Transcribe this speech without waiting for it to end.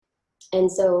And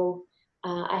so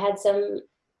I had some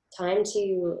time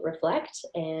to reflect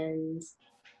and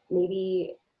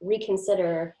maybe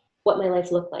reconsider what my life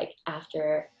looked like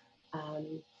after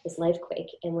this Lifequake.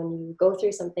 And when you go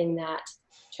through something that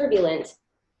turbulent,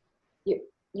 you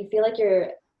feel like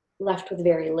you're left with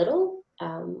very little,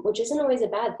 which isn't always a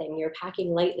bad thing. You're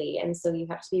packing lightly, and so you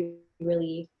have to be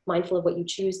really mindful of what you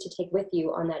choose to take with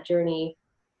you on that journey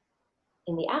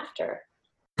in the after.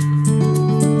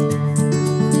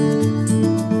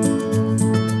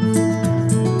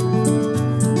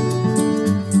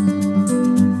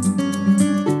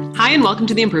 Hi, and welcome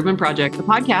to The Improvement Project, the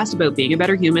podcast about being a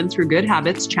better human through good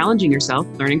habits, challenging yourself,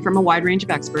 learning from a wide range of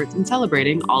experts, and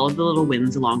celebrating all of the little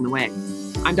wins along the way.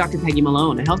 I'm Dr. Peggy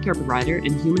Malone, a healthcare provider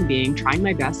and human being trying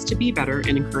my best to be better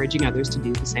and encouraging others to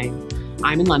do the same.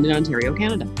 I'm in London, Ontario,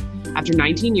 Canada. After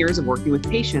 19 years of working with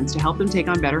patients to help them take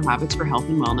on better habits for health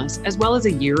and wellness, as well as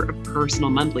a year of personal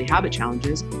monthly habit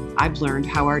challenges, I've learned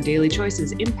how our daily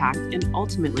choices impact and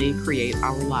ultimately create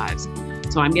our lives.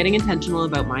 So I'm getting intentional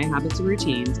about my habits and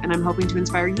routines, and I'm hoping to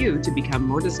inspire you to become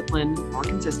more disciplined, more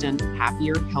consistent,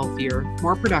 happier, healthier,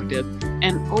 more productive,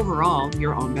 and overall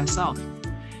your own best self.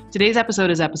 Today's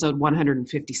episode is episode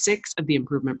 156 of the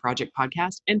Improvement Project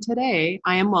podcast, and today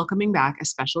I am welcoming back a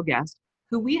special guest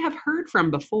who we have heard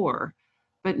from before,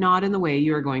 but not in the way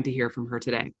you are going to hear from her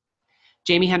today.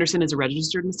 Jayme Henderson is a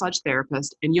registered massage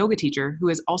therapist and yoga teacher who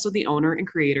is also the owner and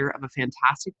creator of a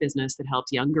fantastic business that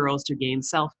helps young girls to gain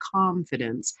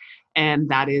self-confidence, and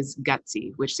that is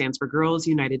Gutsy, which stands for Girls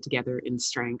United Together in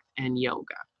Strength and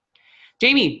Yoga.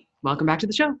 Jayme, welcome back to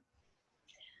the show.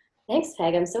 Thanks,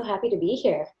 Peg. I'm so happy to be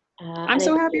here. I'm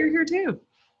so happy you're here too.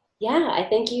 Yeah, I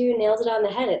think you nailed it on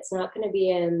the head. It's not going to be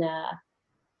in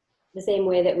the same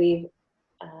way that we've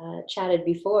chatted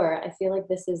before. I feel like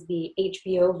this is the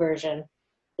HBO version,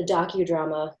 the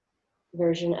docudrama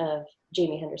version of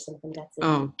Jayme Henderson from Gutsy.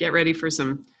 Oh, get ready for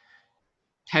some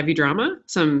heavy drama,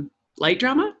 some light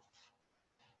drama?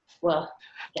 Well,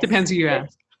 yes. Depends who you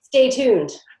ask. Stay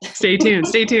tuned. Stay tuned.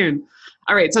 Stay tuned.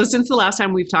 All right. So since the last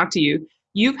time we've talked to you,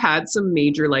 you've had some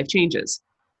major life changes.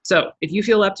 So if you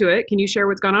feel up to it, can you share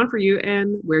what's gone on for you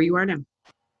and where you are now?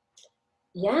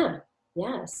 Yeah.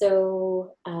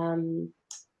 So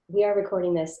we are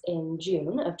recording this in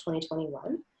June of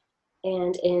 2021.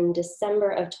 And in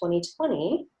December of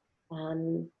 2020,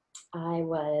 I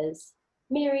was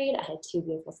married. I had 2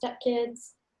 beautiful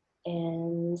stepkids,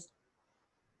 and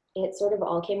it sort of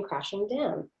all came crashing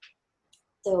down.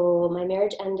 So my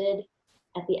marriage ended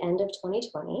at the end of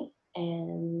 2020,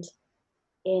 and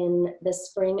in the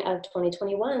spring of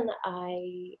 2021,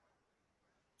 I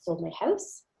sold my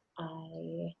house.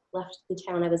 I left the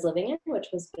town I was living in, which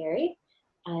was Barrie.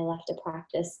 I left a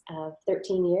practice of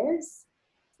 13 years.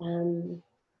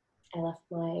 I left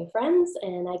my friends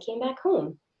and I came back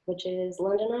home, which is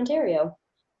London, Ontario.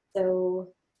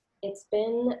 So it's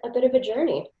been a bit of a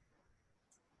journey,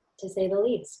 to say the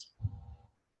least.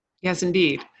 Yes,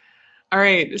 indeed. All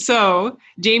right. So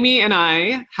Jayme and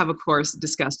I have, of course,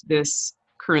 discussed this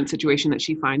current situation that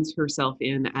she finds herself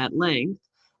in at length.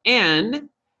 And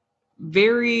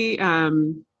very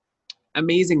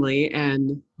amazingly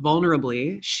and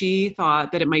vulnerably, she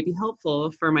thought that it might be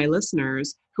helpful for my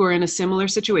listeners who are in a similar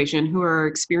situation, who are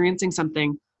experiencing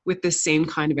something with this same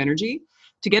kind of energy,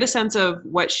 to get a sense of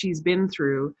what she's been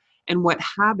through and what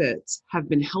habits have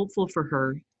been helpful for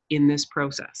her in this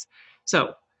process.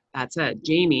 So that said,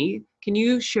 Jayme, can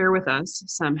you share with us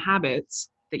some habits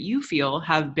that you feel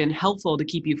have been helpful to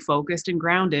keep you focused and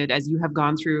grounded as you have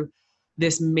gone through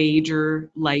this major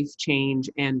life change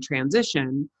and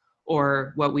transition,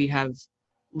 or what we have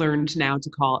learned now to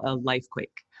call a lifequake?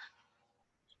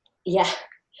 Yeah.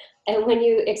 And when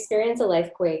you experience a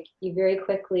lifequake, you very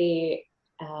quickly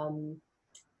sort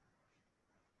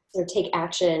of take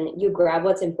action. You grab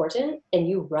what's important and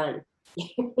you run.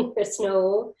 There's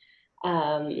no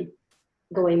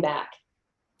going back.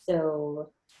 So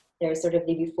there's sort of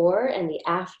the before and the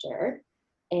after.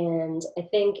 And I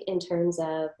think in terms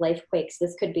of lifequakes,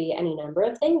 this could be any number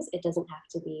of things. It doesn't have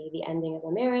to be the ending of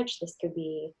a marriage. This could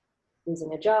be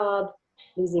losing a job,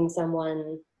 losing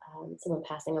someone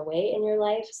passing away in your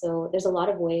life. So there's a lot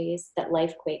of ways that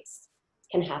lifequakes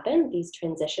can happen, these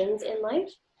transitions in life.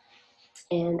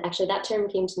 And actually that term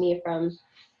came to me from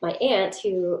my aunt,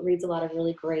 who reads a lot of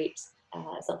really great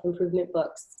self-improvement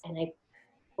books. And I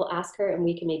will ask her, and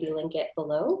we can maybe link it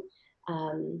below.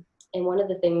 And one of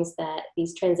the things that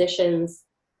these transitions,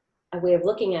 a way of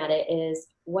looking at it is,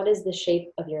 what is the shape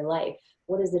of your life?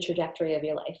 What is the trajectory of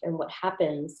your life? And what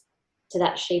happens to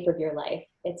that shape of your life?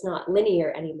 It's not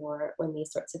linear anymore when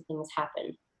these sorts of things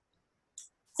happen.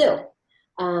 So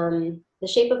the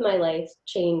shape of my life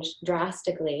changed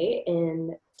drastically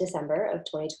in December of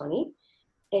 2020.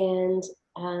 And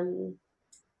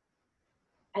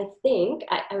I think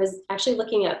I was actually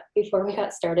looking up before we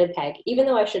got started, Peg, even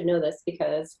though I should know this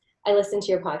because I listen to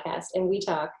your podcast and we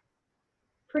talk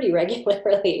pretty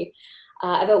regularly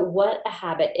about what a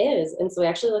habit is. And so I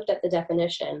actually looked up the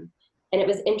definition, and it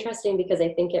was interesting because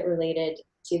I think it related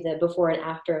to the before and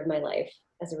after of my life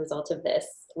as a result of this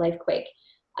Lifequake.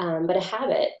 But a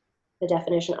habit, the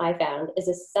definition I found, is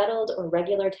a settled or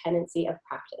regular tendency of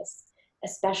practice,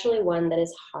 especially one that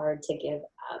is hard to give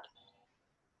up.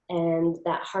 And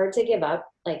that hard to give up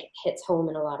like hits home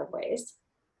in a lot of ways.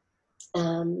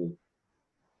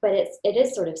 But it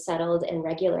is sort of settled and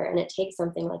regular, and it takes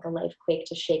something like a Lifequake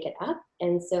to shake it up.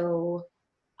 And so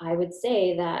I would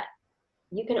say that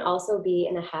you can also be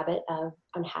in a habit of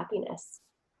unhappiness.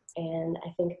 And I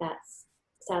think that's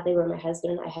sadly where my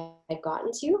husband and I had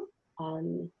gotten to.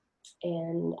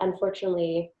 And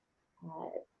unfortunately,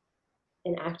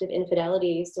 an active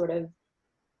infidelity sort of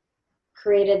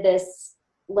created this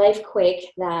Lifequake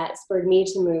that spurred me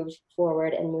to move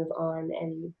forward and move on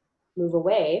and move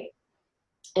away.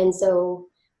 And so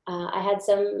I had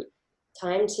some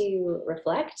time to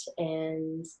reflect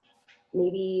and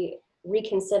maybe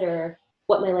reconsider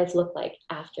what my life looked like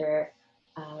after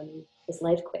this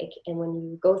Lifequake. And when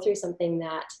you go through something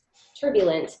that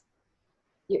turbulent,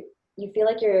 you feel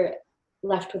like you're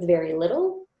left with very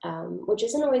little, which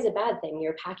isn't always a bad thing.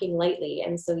 You're packing lightly,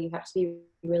 and so you have to be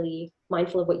really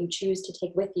mindful of what you choose to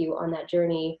take with you on that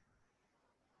journey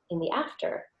in the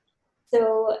after.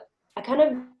 So I kind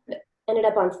of ended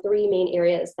up on three main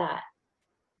areas that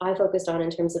I focused on in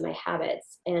terms of my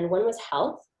habits. And one was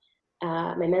health,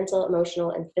 my mental,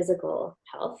 emotional, and physical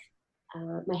health,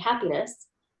 my happiness,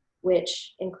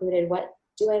 which included what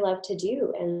do I love to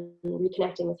do, and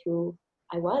reconnecting with who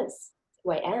I was,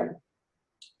 who I am,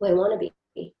 who I want to be.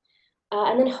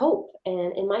 And then hope.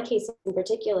 And in my case in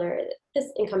particular,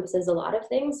 this encompasses a lot of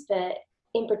things, but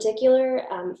in particular,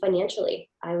 financially,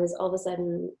 I was all of a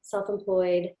sudden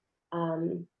self-employed,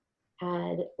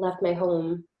 had left my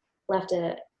home, left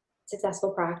a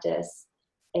successful practice,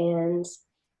 and,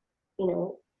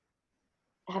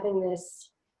 having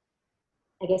this,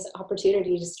 I guess,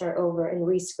 opportunity to start over and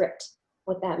re-script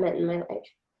what that meant in my life.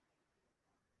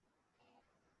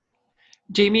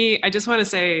 Jayme, I just want to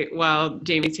say, while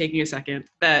Jayme's taking a second,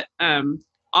 that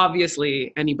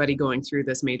obviously anybody going through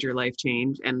this major life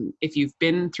change, and if you've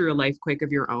been through a Lifequake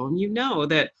of your own, you know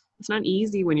that it's not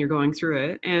easy when you're going through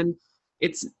it, and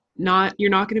you're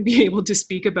not going to be able to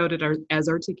speak about it as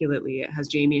articulately as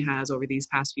Jayme has over these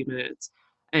past few minutes.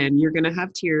 And you're going to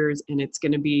have tears, and it's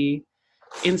going to be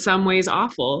in some ways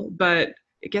awful, but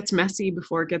it gets messy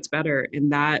before it gets better.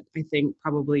 And that, I think,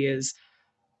 probably is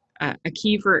a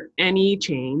key for any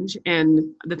change.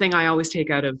 And the thing I always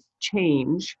take out of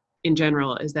change in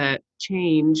general is that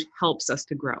change helps us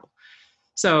to grow.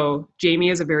 So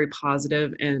Jayme is a very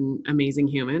positive and amazing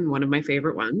human, one of my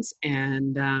favorite ones.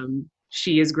 And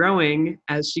she is growing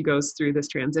as she goes through this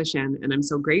transition. And I'm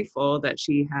so grateful that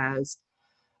she has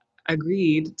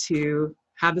agreed to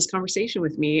have this conversation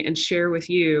with me and share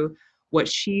with you what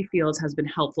she feels has been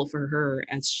helpful for her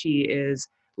as she is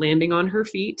landing on her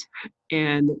feet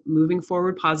and moving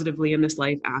forward positively in this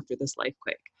life after this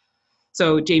Lifequake.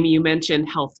 So Jayme, you mentioned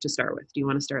health to start with. Do you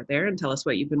want to start there and tell us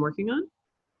what you've been working on?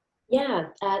 Yeah,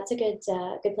 it's a good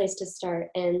place to start.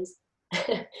 And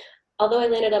although I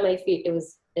landed on my feet, it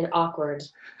was an awkwardly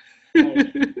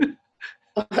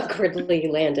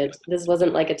landed. This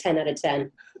wasn't like a 10 out of 10.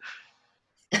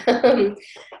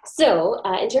 So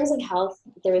in terms of health,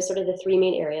 there was sort of the three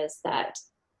main areas that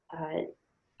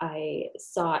I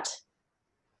sought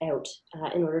out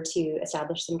in order to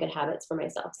establish some good habits for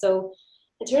myself. So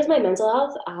in terms of my mental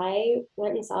health, I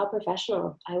went and saw a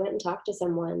professional. I went and talked to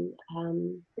someone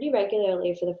pretty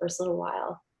regularly for the first little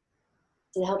while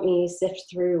to help me sift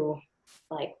through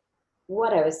like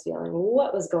what I was feeling,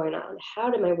 what was going on, how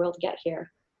did my world get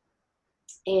here?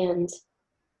 And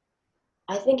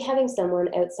I think having someone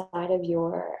outside of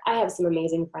I have some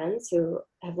amazing friends who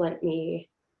have lent me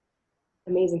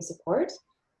amazing support,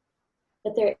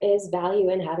 but there is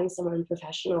value in having someone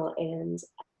professional and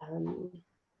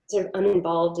sort of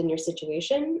uninvolved in your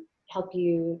situation, help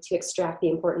you to extract the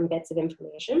important bits of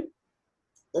information.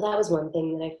 So that was one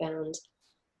thing that I found,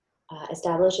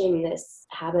 establishing this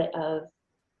habit of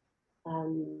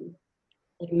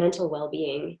like mental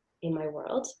well-being in my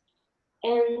world,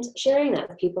 and sharing that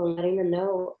with people and letting them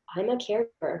know I'm a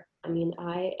caregiver. I mean,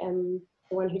 I am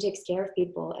the one who takes care of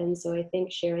people. And so I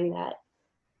think sharing that,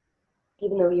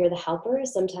 even though you're the helper,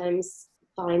 sometimes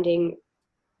finding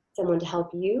someone to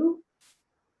help you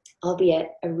albeit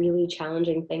a really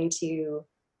challenging thing to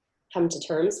come to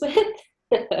terms with,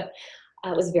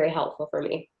 was very helpful for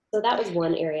me. So that was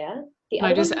one area. The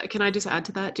other one, Can I just add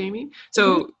to that, Jayme? mhm,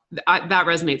 So that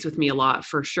resonates with me a lot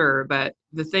for sure. But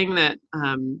the thing that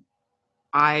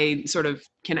I sort of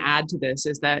can add to this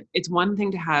is that it's one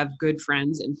thing to have good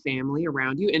friends and family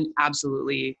around you. And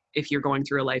absolutely, if you're going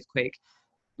through a life quake,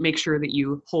 make sure that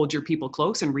you hold your people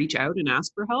close and reach out and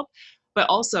ask for help. But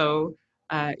also,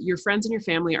 your friends and your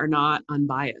family are not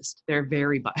unbiased. They're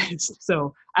very biased.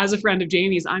 So, as a friend of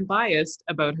Jamie's, I'm biased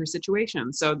about her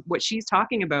situation. So, what she's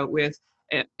talking about with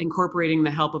incorporating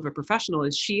the help of a professional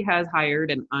is she has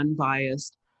hired an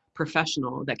unbiased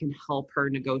professional that can help her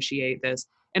negotiate this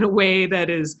in a way that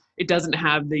is, it doesn't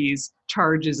have these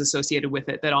charges associated with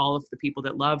it that all of the people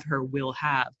that love her will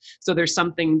have. So there's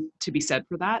something to be said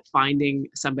for that, finding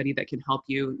somebody that can help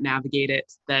you navigate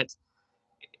it, that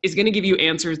is going to give you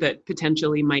answers that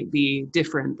potentially might be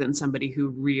different than somebody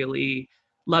who really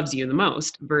loves you the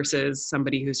most versus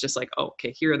somebody who's just like, oh,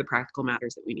 okay, here are the practical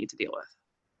matters that we need to deal with.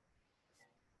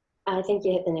 I think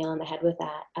you hit the nail on the head with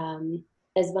that.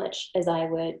 As much as I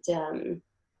would, you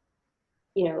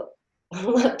know,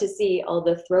 love to see all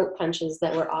the throat punches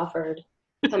that were offered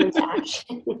come into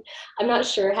action, I'm not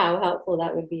sure how helpful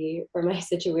that would be for my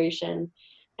situation.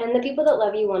 And the people that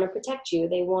love you want to protect you.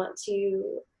 They want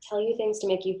to tell you things to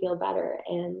make you feel better.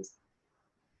 And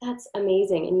that's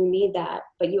amazing. And you need that.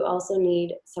 But you also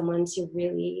need someone to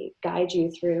really guide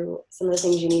you through some of the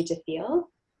things you need to feel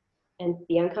and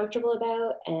be uncomfortable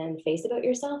about and face about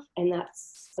yourself. And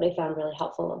that's what I found really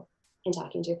helpful in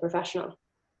talking to a professional.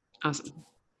 Awesome.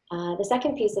 The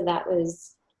second piece of that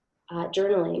was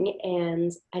journaling.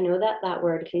 And I know that that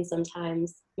word can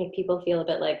sometimes make people feel a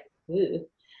bit like, ooh.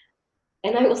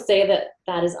 And I will say that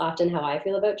that is often how I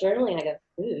feel about journaling. I go,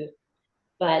 ooh.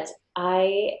 But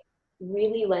I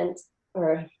really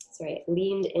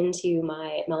leaned into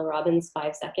my Mel Robbins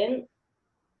 5 second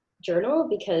journal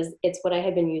because it's what I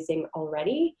had been using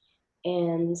already.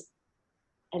 And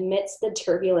amidst the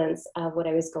turbulence of what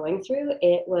I was going through,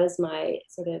 it was my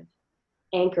sort of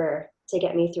anchor to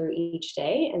get me through each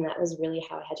day. And that was really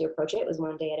how I had to approach it. It was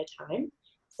one day at a time.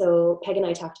 So Peg and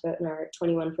I talked about in our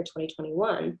 21 for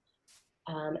 2021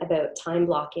 about time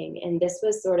blocking. And this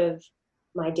was sort of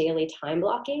my daily time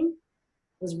blocking.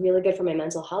 It was really good for my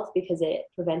mental health because it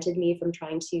prevented me from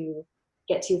trying to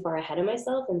get too far ahead of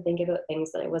myself and think about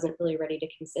things that I wasn't really ready to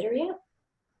consider yet.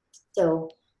 So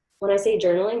when I say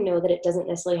journaling, know that it doesn't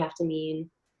necessarily have to mean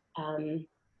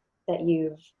that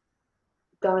you've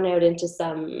gone out into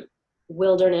some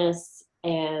wilderness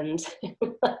and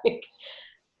like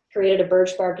created a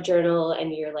birch bark journal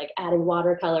and you're like adding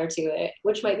watercolor to it,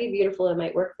 which might be beautiful and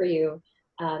might work for you.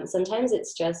 Sometimes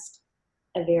it's just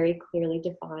a very clearly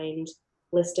defined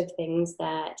list of things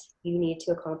that you need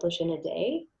to accomplish in a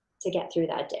day to get through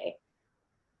that day.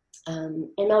 And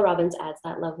Mel Robbins adds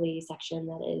that lovely section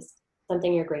that is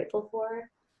something you're grateful for.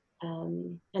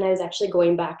 And I was actually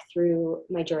going back through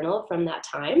my journal from that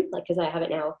time, like, because I have it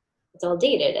now, it's all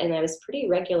dated, and I was pretty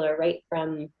regular right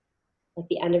from like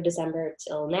the end of December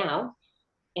till now.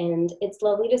 And it's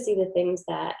lovely to see the things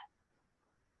that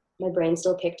my brain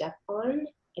still picked up on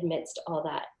amidst all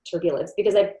that turbulence,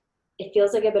 because it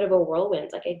feels like a bit of a whirlwind.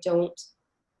 Like the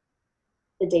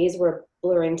days were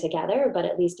blurring together, but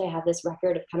at least I have this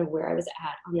record of kind of where I was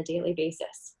at on a daily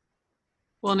basis.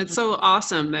 Well, and it's so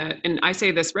awesome that, and I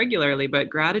say this regularly, but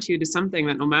gratitude is something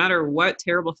that no matter what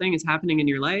terrible thing is happening in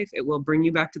your life, it will bring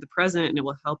you back to the present and it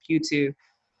will help you to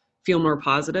feel more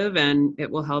positive and it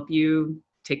will help you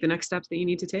take the next steps that you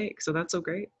need to take. So that's so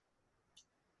great.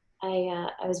 I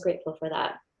was grateful for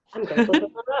that. I'm grateful for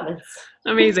Mel Robbins.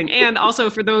 Amazing. And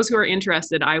also for those who are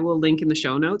interested, I will link in the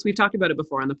show notes. We've talked about it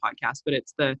before on the podcast, but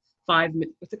it's the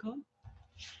what's it called?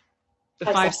 The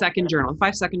 5 second journal,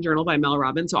 5 second journal by Mel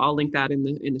Robbins. So I'll link that in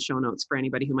the show notes for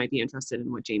anybody who might be interested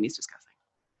in what Jamie's discussing.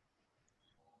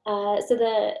 So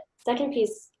the second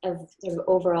piece of sort of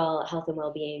overall health and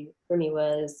well-being for me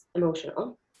was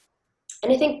emotional.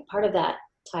 And I think part of that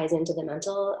ties into the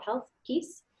mental health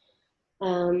piece.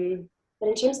 But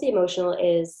in terms of the emotional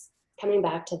is coming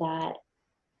back to that,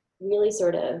 really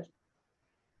sort of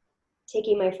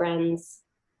taking my friends'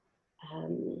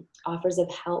 offers of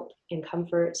help and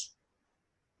comfort.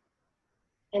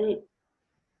 And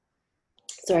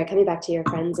sorry, coming back to your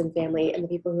friends and family and the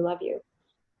people who love you.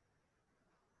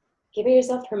 Giving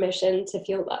yourself permission to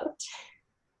feel loved.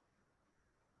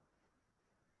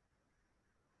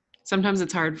 Sometimes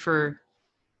it's hard for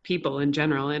people in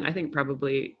general, and I think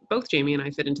probably both Jayme and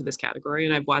I fit into this category,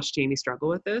 and I've watched Jayme struggle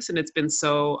with this, and it's been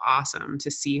so awesome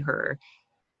to see her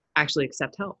actually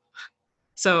accept help.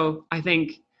 So I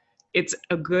think it's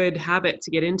a good habit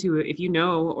to get into if you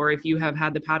know, or if you have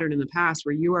had the pattern in the past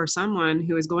where you are someone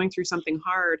who is going through something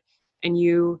hard and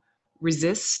you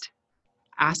resist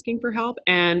asking for help.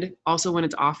 And also when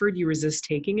it's offered, you resist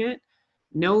taking it.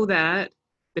 Know that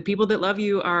the people that love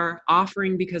you are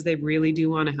offering because they really do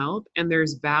want to help. And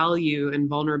there's value and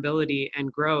vulnerability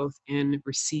and growth in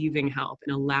receiving help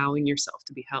and allowing yourself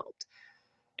to be helped.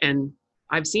 And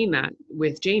I've seen that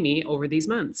with Jayme over these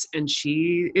months, and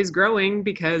she is growing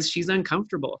because she's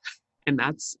uncomfortable. And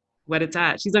that's what it's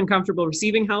at. She's uncomfortable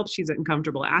receiving help. She's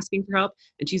uncomfortable asking for help,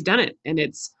 and she's done it, and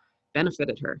it's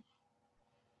benefited her.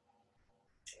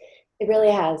 It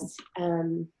really has.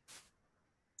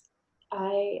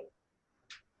 I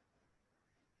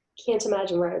can't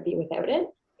imagine where I would be without it.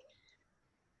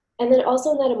 And then also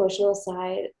on that emotional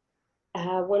side,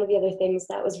 one of the other things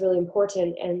that was really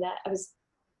important and that I was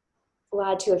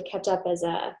glad to have kept up as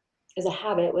a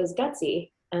habit was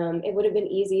Gutsy. It would have been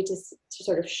easy to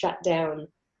sort of shut down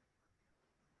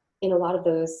in a lot of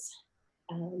those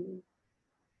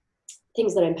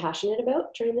things that I'm passionate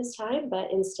about during this time,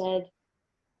 but instead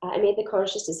I made the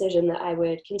conscious decision that I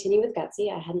would continue with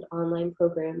Gutsy. I had an online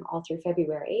program all through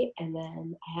February, and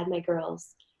then I had my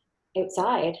girls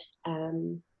outside. I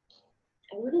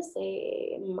want to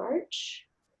say March.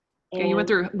 Yeah, you went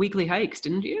through weekly hikes,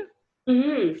 didn't you?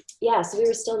 Mm-hmm. Yeah, so we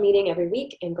were still meeting every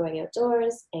week and going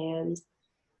outdoors. And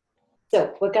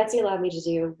so what Gutsy allowed me to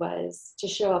do was to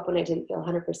show up when I didn't feel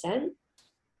 100%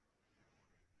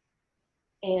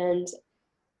 and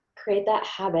create that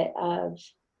habit of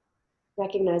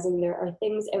recognizing there are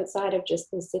things outside of just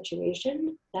this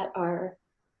situation that are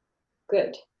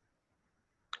good.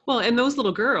 Well, and those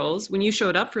little girls, when you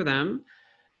showed up for them,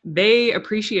 they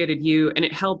appreciated you, and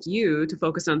it helped you to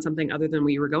focus on something other than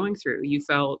what you were going through. You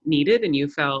felt needed, and you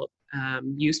felt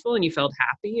useful, and you felt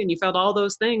happy, and you felt all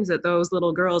those things that those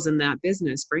little girls in that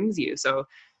business brings you. So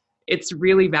it's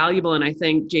really valuable. And I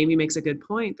think Jayme makes a good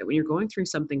point that when you're going through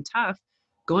something tough,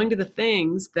 going to the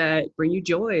things that bring you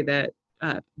joy,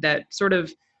 that sort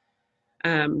of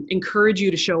encourage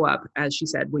you to show up, as she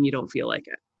said, when you don't feel like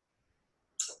it.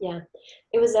 Yeah,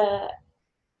 it was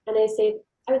and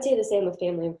I would say the same with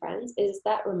family and friends, is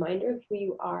that reminder of who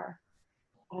you are,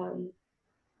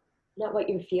 not what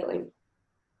you're feeling,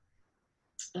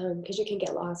 because you can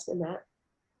get lost in that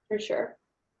for sure.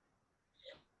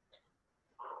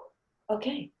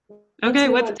 Okay. Okay,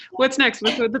 what's next?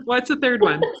 What's the third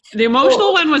one? The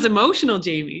emotional one was emotional,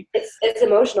 Jayme. It's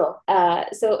emotional.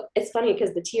 So it's funny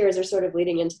because the tears are sort of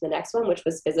leading into the next one, which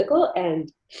was physical.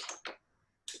 And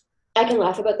I can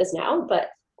laugh about this now,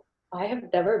 but I have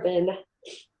never been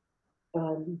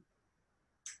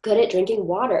good at drinking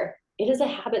water. It is a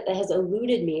habit that has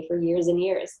eluded me for years and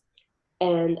years.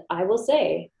 And I will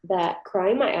say that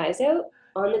crying my eyes out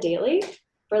on the daily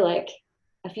for like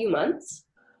a few months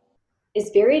is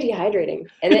very dehydrating.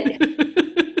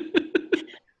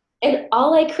 And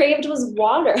all I craved was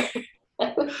water.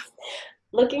 I was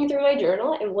looking through my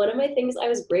journal, and one of my things I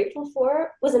was grateful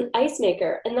for was an ice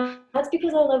maker. And that's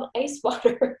because I love ice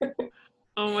water.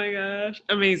 Oh my gosh.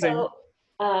 Amazing. So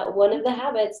one of the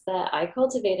habits that I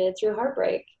cultivated through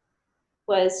Heartbreak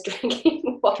was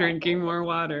drinking water. Drinking more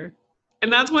water.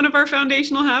 And that's one of our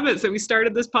foundational habits that we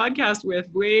started this podcast with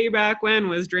way back when,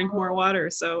 was drink more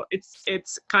water. So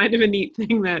it's kind of a neat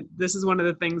thing that this is one of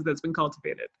the things that's been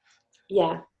cultivated.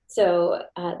 Yeah. So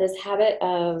this habit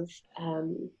of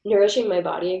nourishing my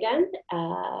body again,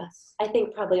 I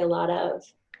think probably a lot of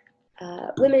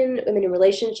women in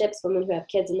relationships, women who have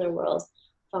kids in their world,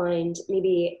 find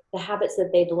maybe the habits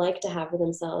that they'd like to have for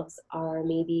themselves are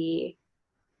maybe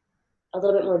a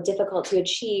little bit more difficult to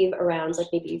achieve around like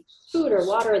maybe food or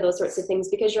water, or those sorts of things,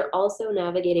 because you're also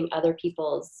navigating other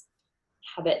people's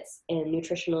habits and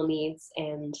nutritional needs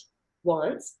and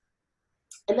wants.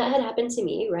 And that had happened to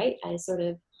me, right? I sort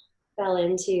of fell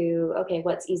into, okay,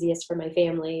 what's easiest for my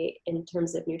family in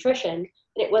terms of nutrition? And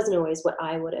it wasn't always what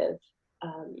I would have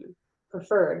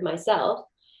preferred myself.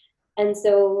 And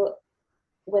so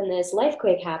when this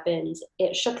Lifequake happened,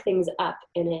 it shook things up,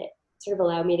 and it sort of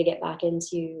allowed me to get back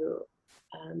into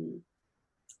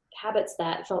habits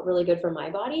that felt really good for my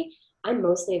body. I'm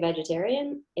mostly a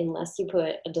vegetarian unless you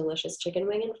put a delicious chicken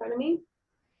wing in front of me,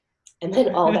 and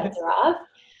then all bets are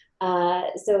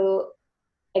off. So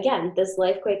again, this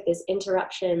Lifequake, this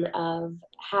interruption of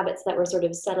habits that were sort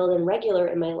of settled and regular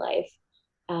in my life,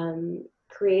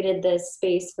 created this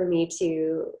space for me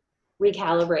to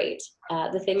recalibrate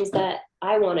the things that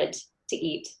I wanted to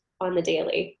eat on the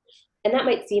daily. And that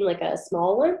might seem like a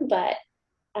small one, but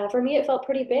for me, it felt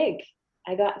pretty big.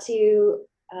 I got to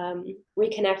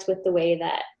reconnect with the way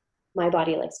that my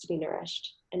body likes to be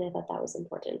nourished. And I thought that was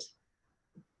important.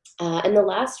 And the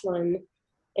last one,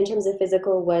 in terms of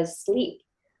physical, was sleep.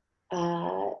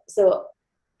 So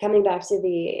coming back to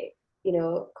the,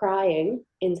 crying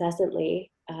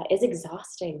incessantly is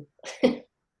exhausting.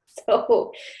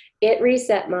 So it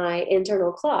reset my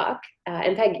internal clock.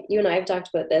 And Peg, you and I have talked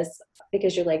about this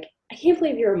because you're like, I can't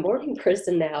believe you're a morning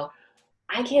person now.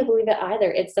 I can't believe it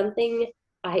either. It's something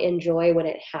I enjoy when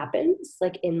it happens,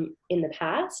 like in the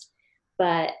past,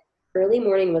 but early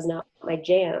morning was not my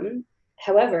jam.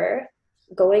 However,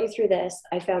 going through this,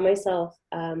 I found myself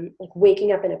like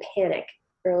waking up in a panic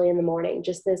early in the morning,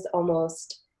 just this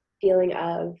almost feeling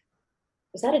of,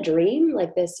 was that a dream?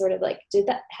 Like this sort of like,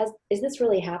 is this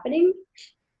really happening?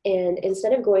 And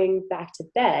instead of going back to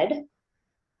bed,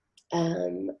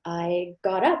 I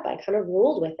got up, I kind of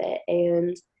rolled with it,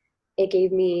 and it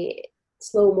gave me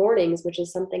slow mornings, which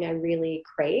is something I really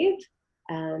crave.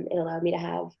 It allowed me to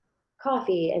have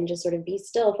coffee and just sort of be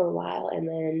still for a while and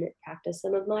then practice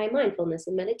some of my mindfulness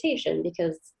and meditation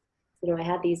because, I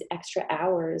had these extra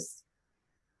hours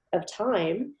of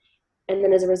time. And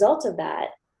then as a result of that,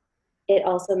 it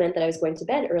also meant that I was going to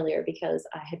bed earlier because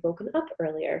I had woken up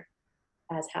earlier,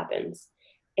 as happens.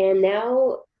 And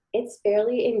now it's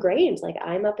fairly ingrained. Like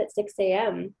I'm up at 6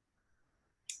 a.m.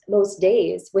 most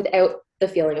days without the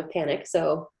feeling of panic.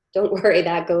 So don't worry,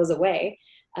 that goes away.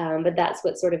 But that's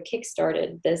what sort of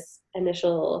kickstarted this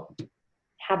initial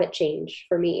habit change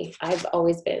for me. I've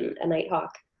always been a night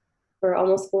hawk for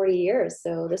almost 40 years.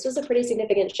 So this was a pretty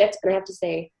significant shift. And I have to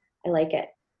say, I like it.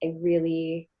 I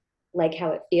really like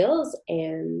how it feels.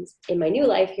 And in my new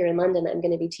life here in London, I'm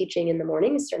going to be teaching in the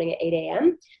mornings starting at 8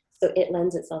 a.m. So it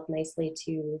lends itself nicely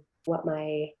to what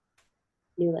my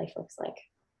new life looks like.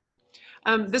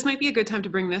 This might be a good time to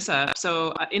bring this up.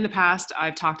 So in the past,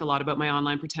 I've talked a lot about my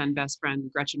online pretend best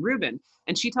friend, Gretchen Rubin,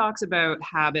 and she talks about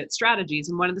habit strategies.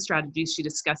 And one of the strategies she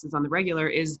discusses on the regular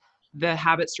is the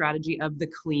habit strategy of the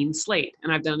clean slate.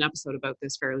 And I've done an episode about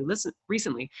this fairly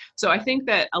recently. So I think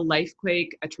that a lifequake,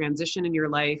 a transition in your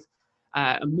life,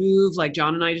 a move like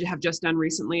John and I have just done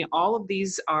recently, all of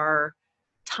these are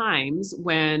times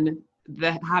when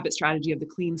the habit strategy of the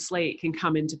clean slate can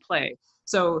come into play.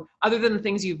 So other than the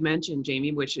things you've mentioned,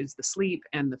 Jayme, which is the sleep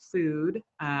and the food,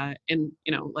 and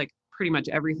like pretty much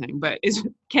everything, but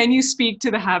can you speak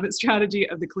to the habit strategy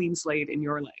of the clean slate in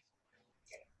your life?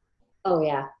 Oh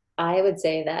yeah, I would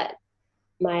say that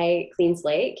my clean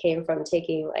slate came from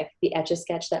taking like the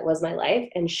Etch-a-Sketch that was my life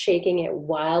and shaking it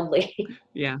wildly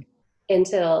Yeah.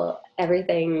 until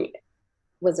everything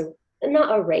was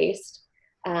not erased.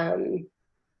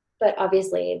 But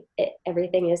obviously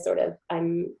everything is sort of,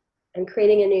 I'm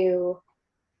creating a new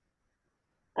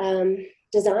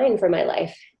design for my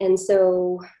life. And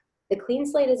so the clean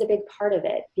slate is a big part of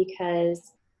it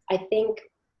because I think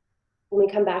when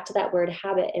we come back to that word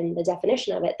habit and the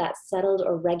definition of it, that settled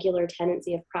or regular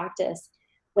tendency of practice,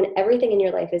 when everything in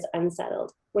your life is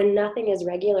unsettled, when nothing is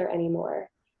regular anymore.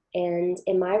 And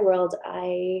in my world,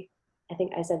 I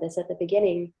think I said this at the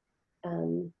beginning,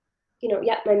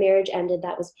 my marriage ended.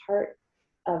 That was part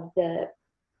of the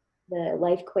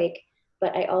Lifequake,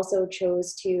 but I also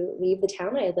chose to leave the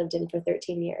town I had lived in for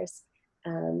 13 years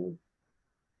and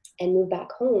move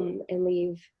back home and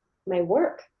leave my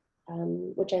work,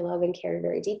 which I love and care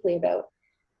very deeply about.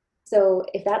 So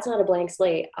if that's not a blank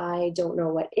slate, I don't know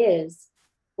what is.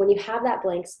 When you have that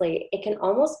blank slate, it can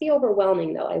almost be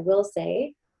overwhelming, though, I will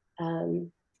say, to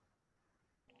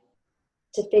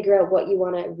figure out what you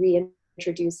want to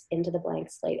reintroduce into the blank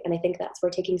slate. And I think that's where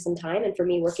taking some time, and for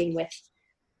me, working with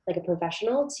like a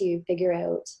professional to figure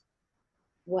out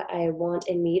what I want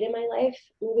and need in my life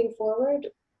moving forward,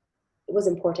 it was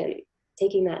important.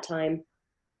 Taking that time,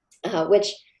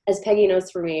 which, as Peggy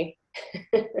knows for me,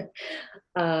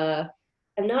 I'm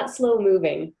not slow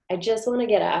moving. I just want to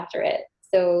get after it.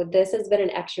 So this has been an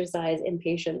exercise in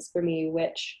patience for me,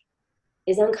 which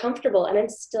is uncomfortable. And I'm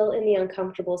still in the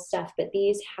uncomfortable stuff. But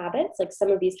these habits, like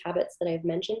some of these habits that I've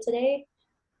mentioned today,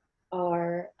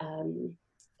 are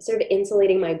sort of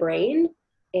insulating my brain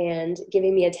and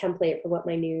giving me a template for what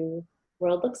my new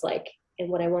world looks like and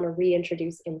what I want to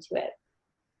reintroduce into it.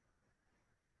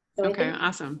 So Okay,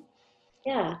 awesome.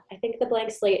 Yeah, I think the blank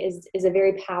slate is a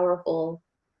very powerful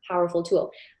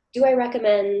tool. Do I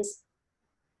recommend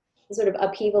the sort of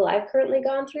upheaval I've currently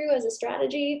gone through as a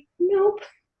strategy? Nope.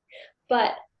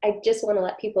 But I just want to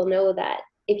let people know that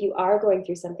if you are going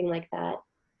through something like that,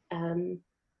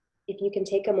 if you can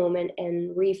take a moment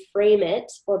and reframe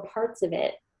it or parts of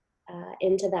it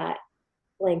into that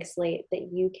blank slate,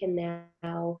 that you can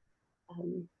now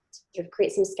sort of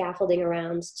create some scaffolding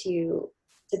around to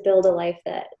build a life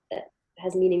that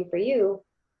has meaning for you,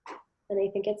 then I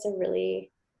think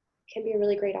can be a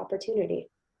really great opportunity.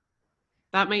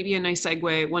 That might be a nice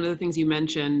segue. One of the things you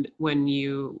mentioned when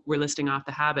you were listing off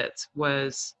the habits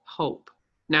was hope.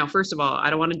 Now, first of all, I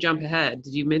don't want to jump ahead.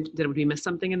 Did we miss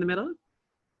something in the middle?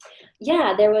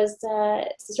 Yeah, there was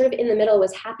sort of in the middle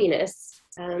was happiness.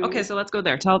 Okay, so let's go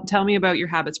there. Tell me about your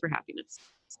habits for happiness.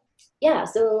 Yeah,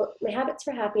 so my habits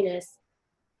for happiness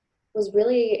was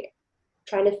really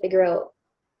trying to figure out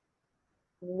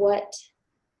what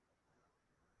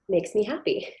makes me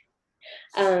happy.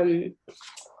 Um,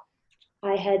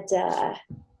 I had,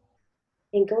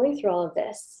 in going through all of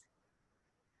this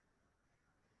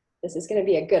is going to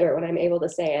be a gooder when I'm able to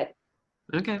say it.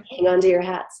 Okay. Hang on to your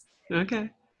hats. Okay.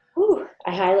 Whew,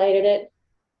 I highlighted it.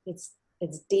 It's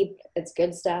deep. It's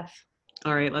good stuff.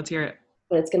 All right, let's hear it.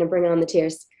 But it's going to bring on the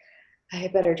tears. I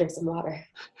better drink some water.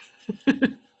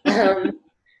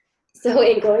 So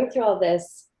in going through all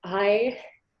this, I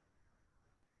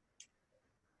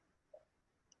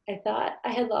thought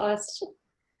I had lost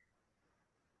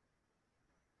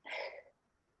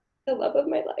the love of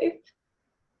my life.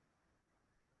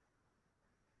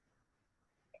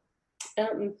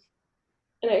 And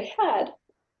I had,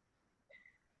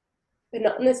 but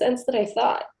not in the sense that I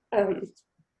thought.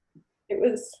 It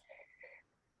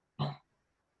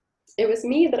was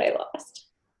me that I lost.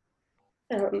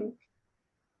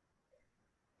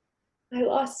 I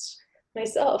lost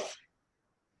myself.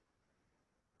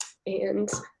 And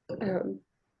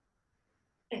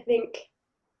I think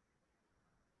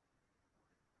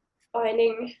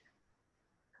finding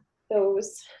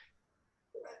those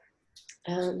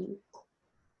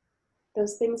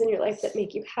things in your life that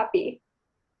make you happy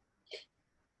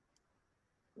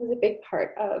was a big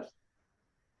part of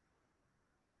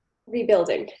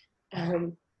rebuilding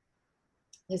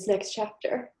this next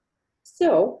chapter.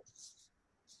 So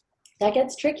that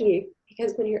gets tricky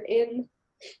because when you're in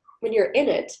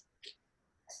it,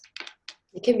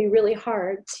 it can be really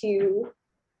hard to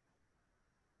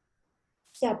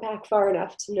step back far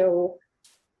enough to know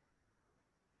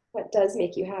what does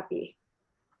make you happy.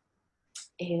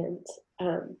 And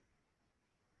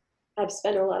I've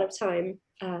spent a lot of time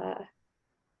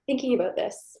thinking about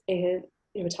this and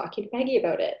talking to Peggy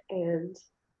about it, and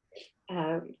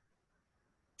a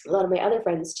lot of my other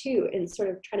friends too, and sort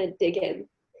of trying to dig in,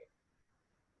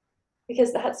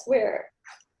 because that's where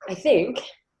I think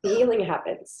the healing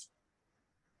happens,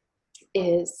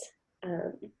 is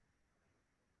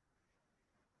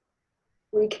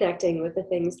reconnecting with the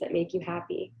things that make you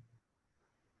happy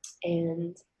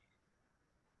and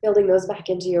building those back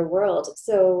into your world.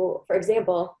 So for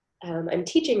example, I'm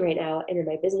teaching right now, and in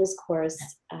my business course,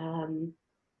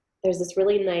 there's this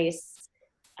really nice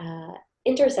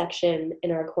intersection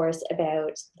in our course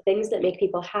about things that make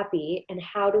people happy and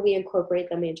how do we incorporate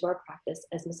them into our practice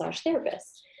as massage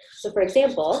therapists. So for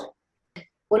example,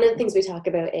 one of the things we talk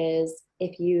about is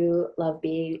if you love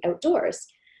being outdoors,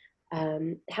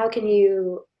 how can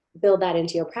you build that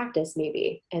into your practice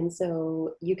maybe? And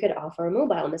so you could offer a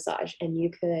mobile massage, and you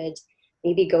could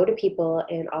maybe go to people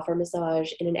and offer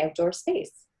massage in an outdoor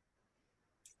space.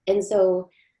 And so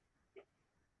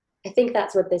I think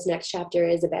that's what this next chapter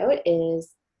is about,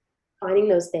 is finding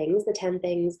those things, the 10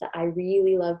 things that I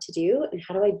really love to do, and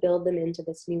how do I build them into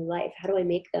this new life? How do I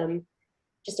make them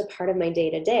just a part of my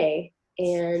day-to-day?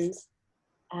 And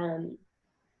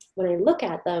when I look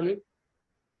at them,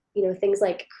 things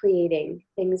like creating,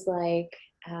 things like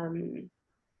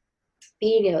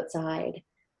being outside,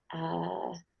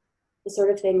 the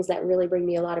sort of things that really bring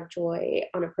me a lot of joy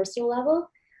on a personal level,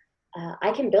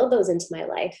 I can build those into my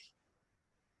life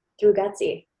through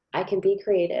Gutsy. I can be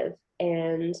creative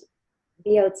and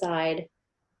be outside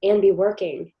and be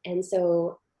working. And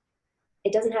so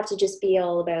it doesn't have to just be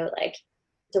all about like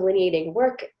delineating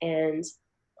work and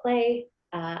play.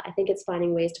 I think it's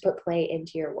finding ways to put play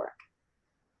into your work.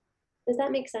 Does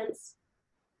that make sense?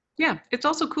 Yeah, it's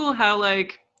also cool how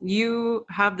like you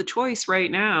have the choice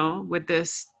right now with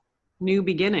this new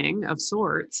beginning of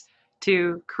sorts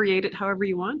to create it however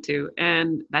you want to.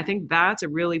 And I think that's a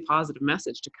really positive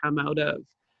message to come out of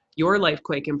your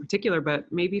Lifequake in particular,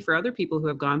 but maybe for other people who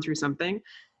have gone through something,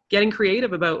 getting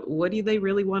creative about what do they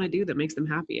really want to do that makes them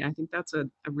happy. I think that's a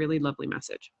really lovely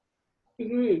message.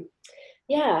 Mm-hmm.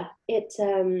 Yeah, it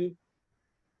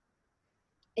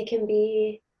can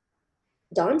be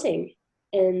daunting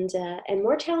and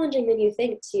more challenging than you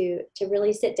think to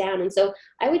really sit down. And so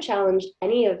I would challenge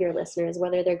any of your listeners,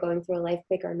 whether they're going through a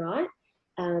Lifequake or not,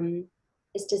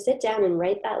 is to sit down and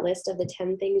write that list of the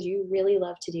 10 things you really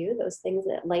love to do, those things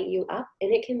that light you up.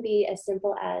 And it can be as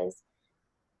simple as,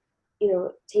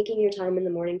 taking your time in the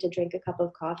morning to drink a cup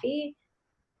of coffee,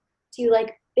 to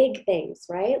like big things,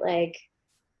 right? Like,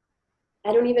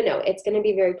 I don't even know. It's going to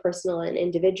be very personal and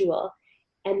individual.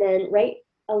 And then write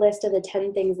a list of the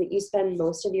 10 things that you spend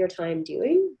most of your time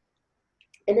doing,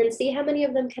 and then see how many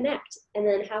of them connect. And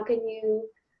then how can you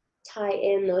tie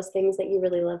in those things that you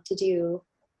really love to do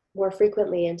more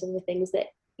frequently into the things that,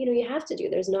 you have to do.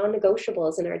 There's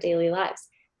non-negotiables in our daily lives.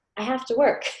 I have to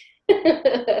work.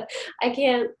 I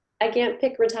can't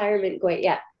pick retirement quite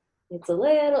yet. It's a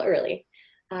little early.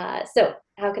 So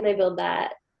how can I build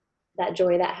that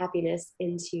joy, that happiness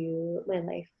into my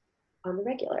life on the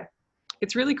regular?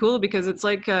 It's really cool because it's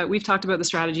like we've talked about the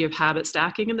strategy of habit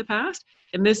stacking in the past,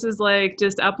 and this is like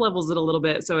just up levels it a little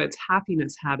bit. So it's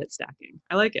happiness habit stacking.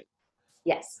 I like it.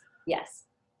 Yes.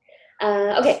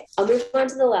 Okay, I'll move on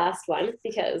to the last one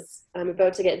because I'm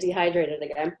about to get dehydrated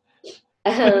again.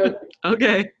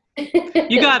 Okay.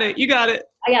 You got it. You got it.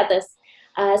 I got this.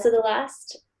 So the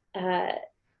last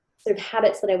sort of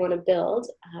habits that I want to build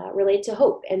relate to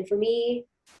hope. And for me,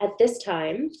 at this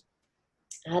time,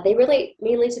 they relate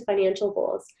mainly to financial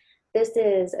goals. This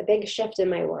is a big shift in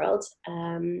my world.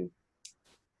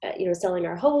 Selling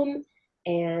our home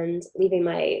and leaving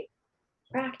my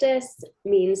practice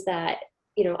means that,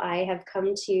 I have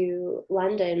come to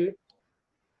London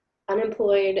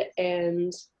unemployed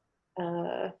and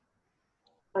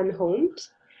unhomed.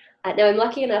 Now I'm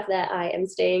lucky enough that I am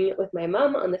staying with my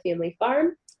mom on the family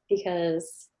farm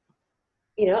because,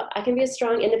 I can be a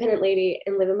strong, independent lady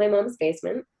and live in my mom's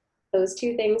basement. Those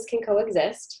two things can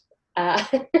coexist.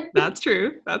 That's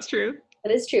true. That's true.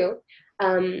 That is true.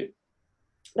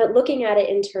 But looking at it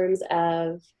in terms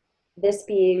of this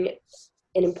being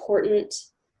an important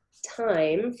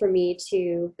time for me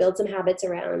to build some habits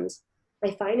around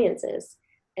my finances.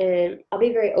 And I'll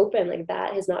be very open, like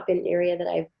that has not been an area that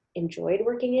I've enjoyed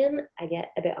working in. I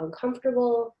get a bit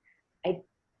uncomfortable.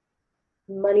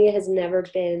 Money has never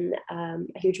been a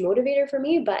huge motivator for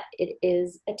me, but it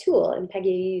is a tool. And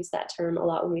Peggy used that term a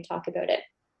lot when we talk about it.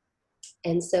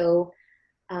 And so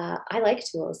I like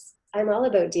tools. I'm all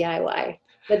about DIY,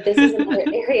 but this is another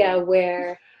area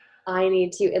where I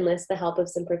need to enlist the help of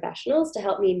some professionals to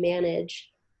help me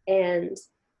manage and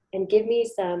give me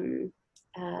some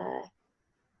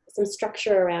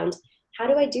structure around how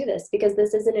do I do this? Because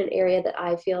this isn't an area that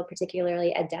I feel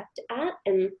particularly adept at.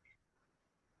 And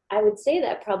I would say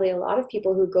that probably a lot of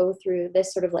people who go through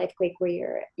this sort of lifequake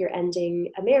where you're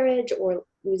ending a marriage or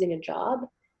losing a job,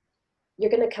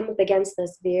 you're going to come up against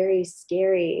this very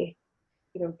scary,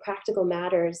 practical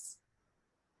matters.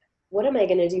 What am I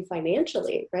going to do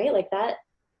financially, right? Like that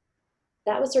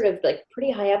was sort of like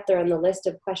pretty high up there on the list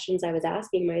of questions I was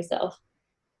asking myself.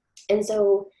 And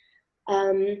so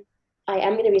I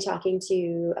am going to be talking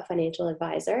to a financial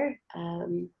advisor.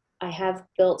 I have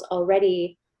built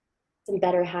already some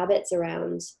better habits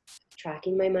around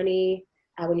tracking my money.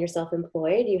 When you're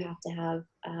self-employed, you have to have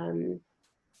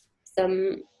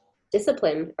some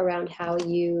discipline around how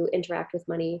you interact with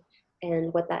money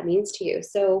and what that means to you.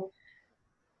 So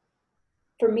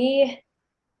for me,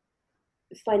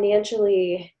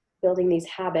 financially building these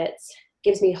habits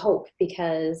gives me hope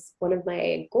because one of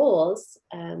my goals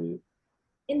in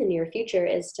the near future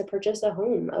is to purchase a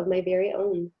home of my very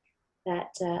own that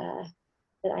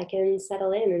I can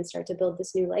settle in and start to build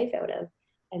this new life out of.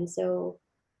 And so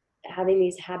having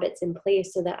these habits in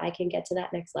place so that I can get to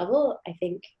that next level, I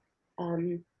think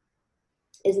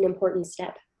is an important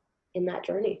step in that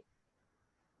journey.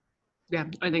 Yeah,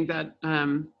 I think that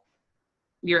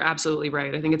you're absolutely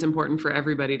right. I think it's important for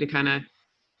everybody to kind of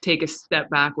take a step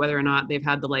back, whether or not they've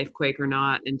had the life quake or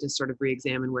not, and just sort of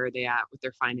re-examine where they at with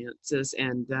their finances.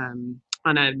 And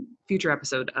on a future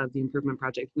episode of the Improvement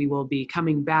Project, we will be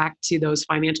coming back to those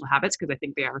financial habits because I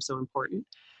think they are so important.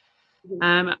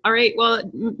 All right. Well,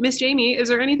 Miss Jayme, is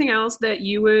there anything else that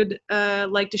you would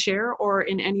like to share, or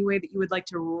in any way that you would like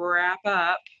to wrap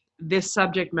up this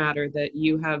subject matter that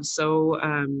you have so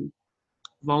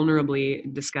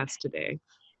vulnerably discussed today?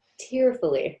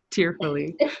 Tearfully. I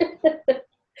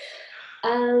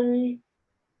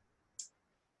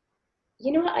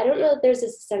don't know if there's a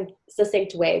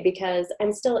succinct way because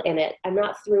I'm still in it. I'm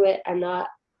not through it. I'm not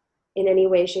in any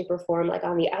way, shape, or form like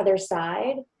on the other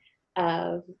side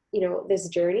of this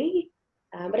journey.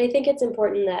 But I think it's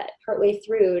important that partway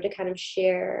through to kind of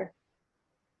share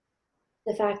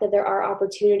the fact that there are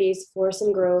opportunities for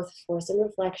some growth, for some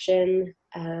reflection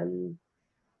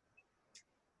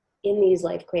in these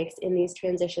life quakes, in these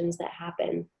transitions that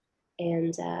happen,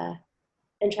 and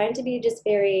trying to be just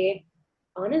very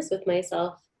honest with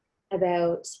myself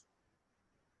about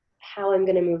how I'm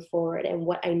going to move forward and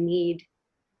what I need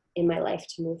in my life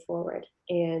to move forward.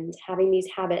 And having these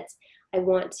habits, I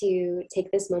want to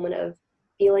take this moment of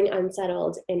feeling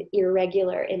unsettled and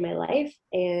irregular in my life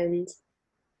and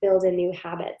build in new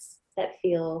habits that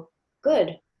feel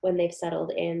good when they've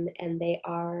settled in and they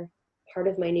are part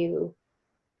of my new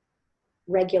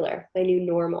regular, my new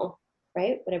normal,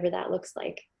 right? Whatever that looks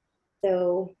like.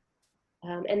 So,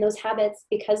 and those habits,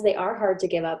 because they are hard to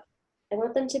give up, I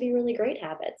want them to be really great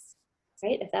habits,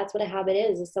 right? If that's what a habit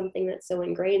is something that's so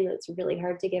ingrained that it's really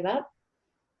hard to give up,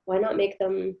 why not make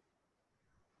them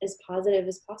as positive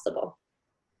as possible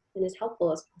and as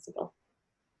helpful as possible?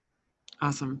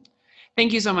 Awesome.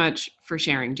 Thank you so much for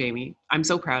sharing, Jayme. I'm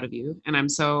so proud of you, and I'm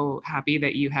so happy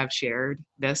that you have shared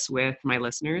this with my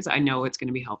listeners. I know it's going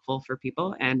to be helpful for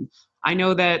people, and I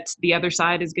know that the other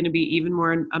side is going to be even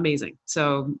more amazing.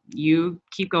 So you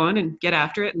keep going and get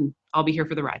after it, and I'll be here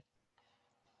for the ride.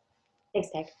 Thanks,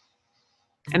 Peg.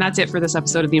 And that's it for this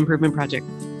episode of The Improvement Project.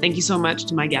 Thank you so much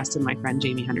to my guest and my friend,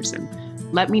 Jayme Henderson.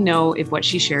 Let me know if what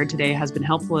she shared today has been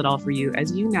helpful at all for you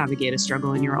as you navigate a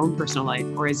struggle in your own personal life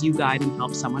or as you guide and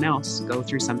help someone else go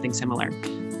through something similar.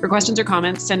 For questions or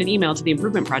comments, send an email to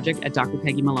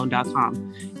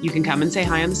theimprovementproject@drpeggymalone.com. You can come and say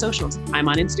hi on the socials. I'm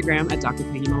on Instagram at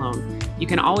 @drpeggymalone. You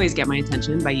can always get my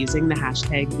attention by using the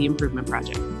hashtag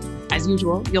 #TheImprovementProject. As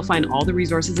usual, you'll find all the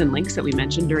resources and links that we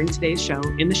mentioned during today's show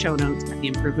in the show notes at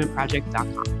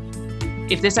theimprovementproject.com.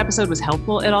 If this episode was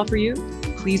helpful at all for you,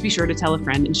 please be sure to tell a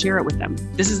friend and share it with them.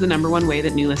 This is the #1 way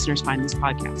that new listeners find this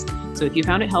podcast. So if you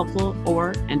found it helpful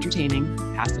or entertaining,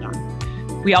 pass it on.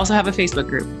 We also have a Facebook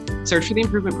group. Search for The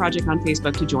Improvement Project on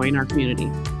Facebook to join our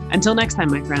community. Until next time,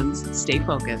 my friends, stay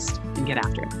focused and get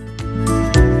after it.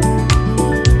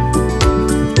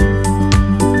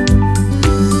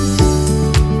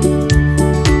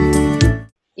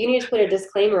 You need to put a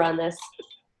disclaimer on this.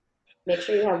 Make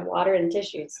sure you have water and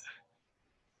tissues.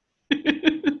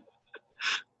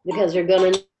 Because you're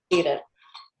going to need it.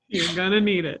 You're going to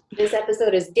need it. This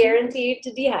episode is guaranteed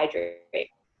to dehydrate.